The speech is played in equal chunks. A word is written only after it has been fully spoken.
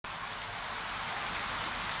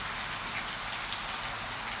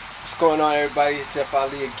What's going on, everybody? It's Jeff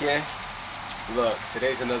Ali again. Look,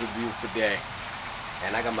 today's another beautiful day,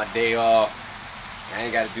 and I got my day off. I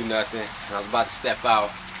ain't got to do nothing, and I was about to step out.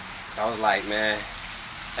 I was like, man,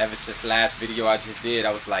 ever since the last video I just did,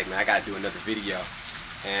 I was like, man, I got to do another video.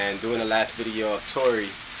 And doing the last video of Tori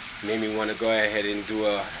made me want to go ahead and do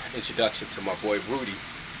a introduction to my boy Rudy.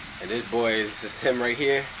 And this boy, this is him right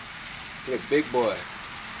here. He's a big boy.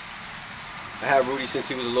 I had Rudy since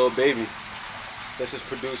he was a little baby. This is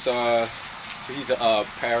produced. He's a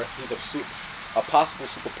possible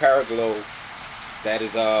super paraglobe that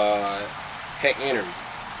is heck entering.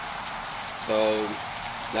 So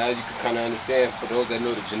now you can kind of understand. For those that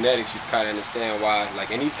know the genetics, you kind of understand why.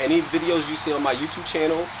 Like any videos you see on my YouTube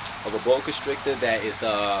channel of a boa constrictor that is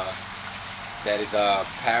a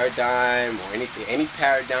paradigm or anything, any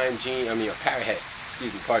paradigm gene. I mean a parrot.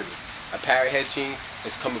 Excuse me, pardon me. A parrot head gene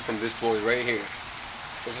is coming from this boy right here.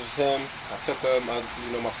 This was him. I took him.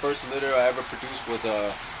 My first litter I ever produced was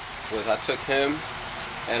I took him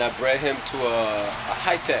and I bred him to a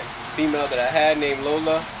high-tech female that I had named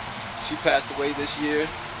Lola. She passed away this year.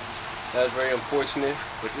 That was very unfortunate.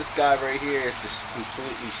 But this guy right here is just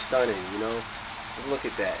completely stunning. You know, just look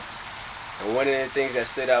at that. And one of the things that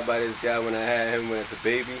stood out by this guy when I had him when it's a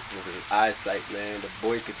baby was his eyesight. Man, the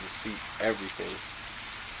boy could just see everything.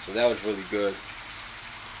 So that was really good.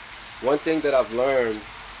 One thing that I've learned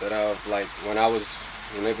that when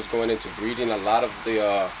it was going into breeding, a lot of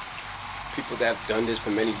the people that have done this for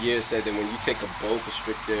many years said that when you take a boa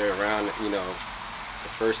constrictor around, the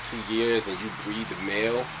first 2 years and you breed the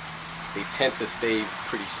male, they tend to stay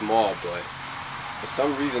pretty small. But for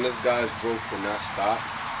some reason, this guy's growth did not stop.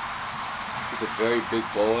 He's a very big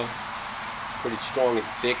boa, pretty strong and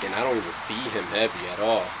thick, and I don't even feed him heavy at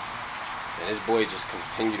all. And this boy just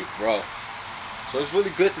continued to grow. So it's really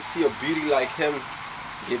good to see a beauty like him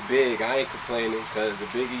get big. I ain't complaining, because the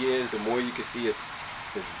bigger he is, the more you can see his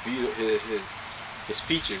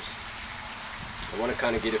features. I want to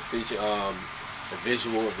kind of get a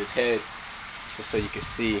visual of his head, just so you can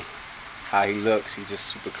see how he looks. He's just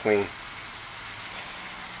super clean.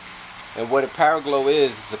 And what a paraglow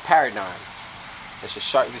is a paradigm. He's a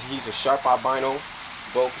sharp albino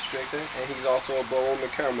boa constrictor, and he's also a boa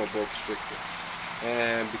caramel boa constrictor.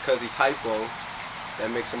 And because he's hypo, that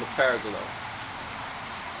makes him a paraglow.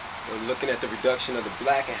 We're looking at the reduction of the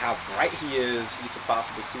black and how bright he is. He's a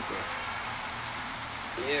possible super.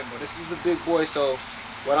 Yeah, but this is a big boy. So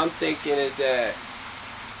what I'm thinking is that,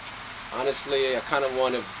 honestly, I kind of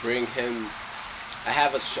want to bring him. I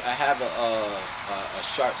have a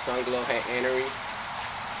sharp sun glow head anery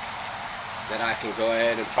that I can go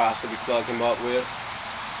ahead and possibly plug him up with,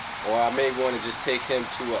 or I may want to just take him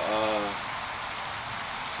to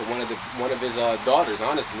one of his daughters.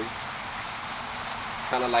 Honestly,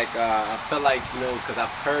 kind of like I feel like, because I've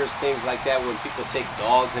heard things like that when people take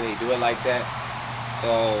dogs and they do it like that. So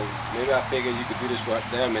maybe I figured you could do this with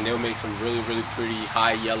them, and they'll make some really, really pretty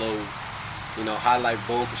high yellow, highlight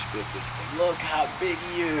boa constrictors. But look how big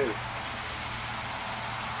he is.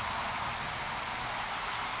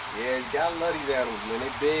 Yeah, you gotta love these animals, man. They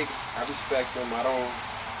big. I respect them.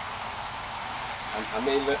 I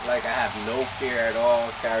may look like I have no fear at all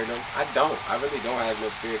carrying them. I don't. I really don't have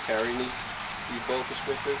no fear carrying these boa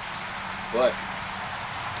constrictors. But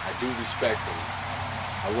I do respect them.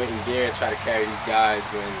 I wouldn't dare try to carry these guys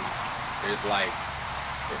when there's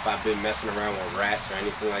if I've been messing around with rats or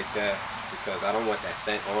anything like that, because I don't want that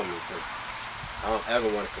scent on me, because I don't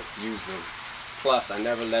ever want to confuse them. Plus, I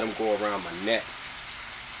never let them go around my neck.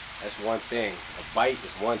 That's one thing. A bite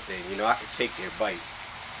is one thing. I could take their bite.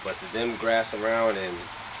 But to them grass around and,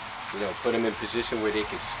 put them in a position where they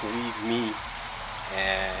can squeeze me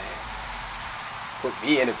and put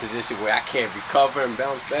me in a position where I can't recover and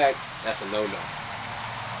bounce back, that's a no-no.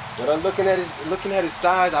 But I'm looking at his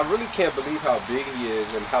size, I really can't believe how big he is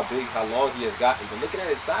and how long he has gotten. But looking at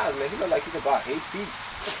his size, man, he looks like he's about 8 feet.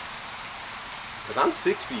 Because I'm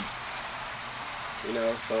 6 feet.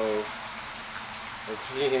 So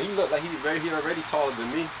he looked like he's already taller than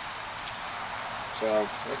me. So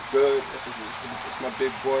that's good. It's my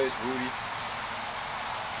big boy. It's Rudy.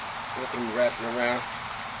 Look at him wrapping around.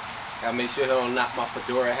 Gotta make sure he don't knock my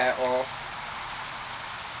fedora hat off.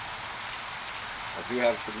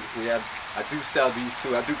 I do sell these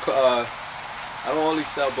too. I don't only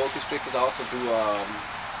sell boa constrictors. I also do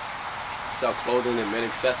sell clothing and men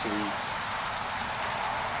accessories.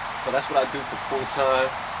 So that's what I do for full time.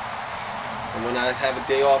 And when I have a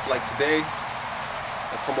day off like today,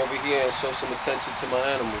 I come over here and show some attention to my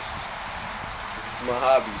animals. This is my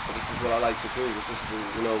hobby, so this is what I like to do. This is,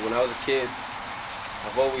 when I was a kid,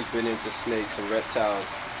 I've always been into snakes and reptiles.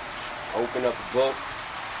 I open up a book,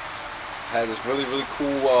 had this really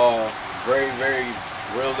cool, very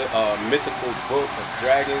real mythical book of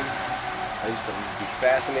dragons. I used to be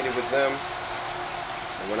fascinated with them.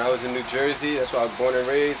 And when I was in New Jersey, that's where I was born and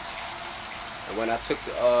raised. And when I took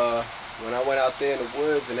when I went out there in the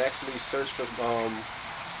woods and actually searched for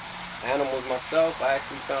animals myself, I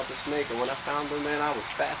actually found the snake. And when I found them, man, I was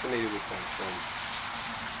fascinated with them. So,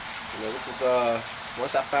 you know, this is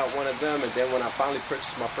once I found one of them, and then when I finally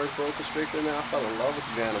purchased my first boa constrictor, man, I fell in love with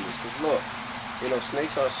these animals. Cause look, you know,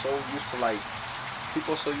 snakes are so used to, like,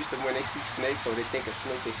 people are so used to when they see snakes or they think of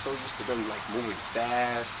snake, they're so used to them like moving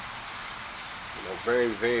fast, you know,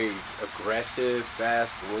 very aggressive,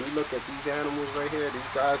 fast. But when you look at these animals right here,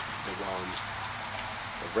 these guys,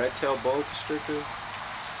 the red-tailed boa constrictor,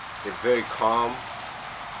 they're very calm.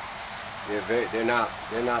 They're not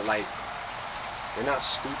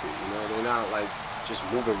stupid, you know. They're not like just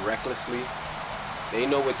moving recklessly. They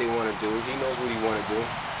know what they want to do. He knows what he want to do.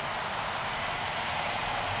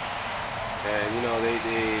 And you know, they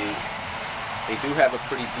do have a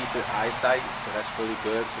pretty decent eyesight, so that's really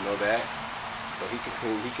good to know that. So he's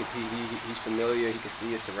familiar. He can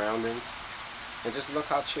see his surroundings, and just look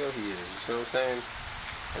how chill he is. You see what I'm saying?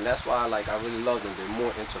 And that's why I really love them. They're more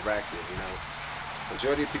interactive. You know,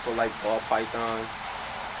 majority of people like ball pythons.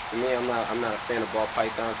 To me, I'm not a fan of ball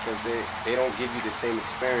pythons because they don't give you the same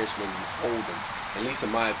experience when you hold them. At least in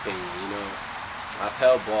my opinion. You know, I've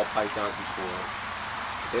held ball pythons before.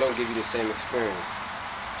 They don't give you the same experience.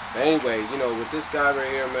 But anyway, you know, with this guy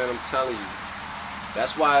right here, man, I'm telling you,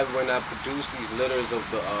 that's why when I produce these litters of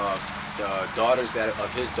the daughters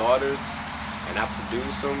of his daughters, and I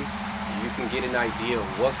produce them, you can get an idea of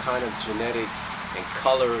what kind of genetics and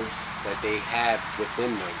colors that they have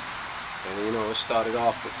within them. And you know, it started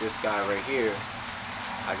off with this guy right here.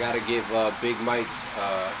 I gotta give Big Mike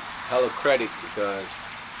hella credit because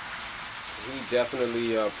he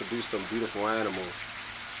definitely produced some beautiful animals.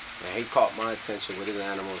 And he caught my attention with his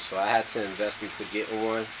animals, so I had to invest into getting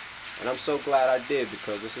one. And I'm so glad I did,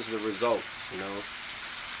 because this is the results, you know.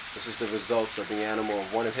 This is the results of the animal,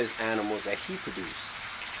 of one of his animals that he produced.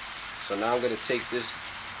 So now I'm going to take this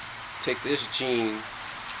gene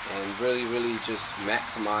and really just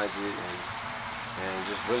maximize it and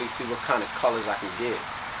just really see what kind of colors I can get.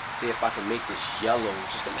 See if I can make this yellow.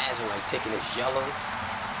 Just imagine like taking this yellow,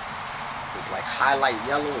 this like highlight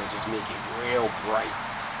yellow, and just make it real bright.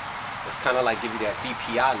 It's kind of like give you that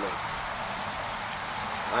BPI look.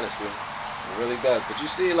 Honestly, it really does. But you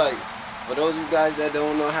see, like, for those of you guys that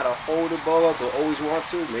don't know how to hold a boa but always want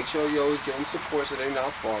to, make sure you always give them support so they're not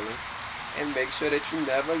falling. And make sure that you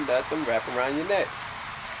never let them wrap around your neck.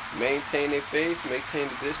 Maintain their face, maintain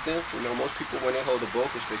the distance. You know, most people when they hold a boa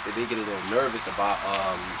constrictor, they get a little nervous about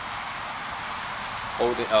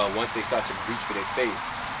holding once they start to reach for their face.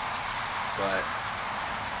 But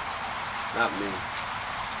not me.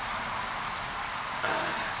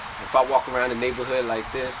 If I walk around the neighborhood like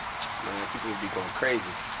this, man, people would be going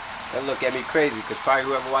crazy. They'll look at me crazy, because probably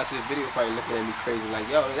whoever watches this video probably looking at me crazy like,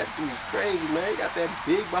 yo, that dude's crazy, man. He got that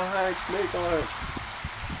big behind snake on him.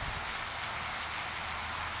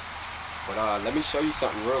 But let me show you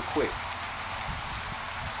something real quick.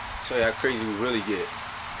 Show you how crazy we really get.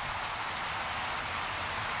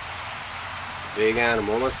 Big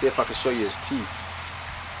animal. I'm gonna see if I can show you his teeth.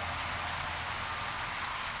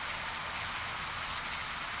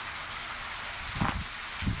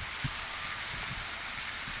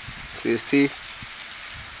 See his teeth?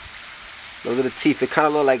 Those are the teeth. They kind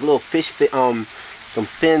of look like little fish, some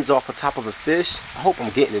fins off the top of a fish. I hope I'm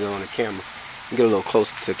getting it on the camera. Get a little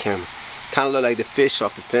closer to the camera. Kind of look like the fish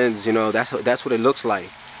off the fins. You know, that's what it looks like.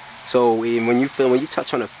 So when you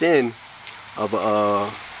touch on a fin of a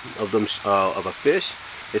fish,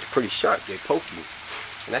 it's pretty sharp. They poke you,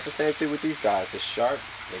 and that's the same thing with these guys. It's sharp.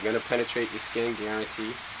 They're gonna penetrate your skin,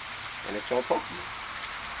 guaranteed, and it's gonna poke you.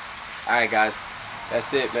 All right, guys.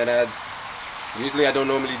 That's it, man. Usually I don't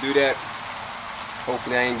normally do that.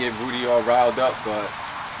 Hopefully I ain't get Rudy all riled up, but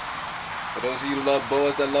for those of you who love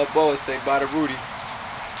boas, say bye to Rudy.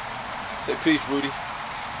 Say peace, Rudy.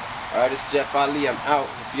 Alright, this is Jeff Ali. I'm out.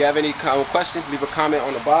 If you have any questions, leave a comment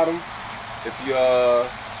on the bottom. If you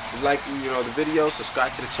like the video,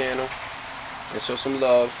 subscribe to the channel and show some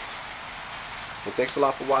love. And thanks a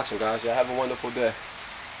lot for watching, guys. Y'all have a wonderful day.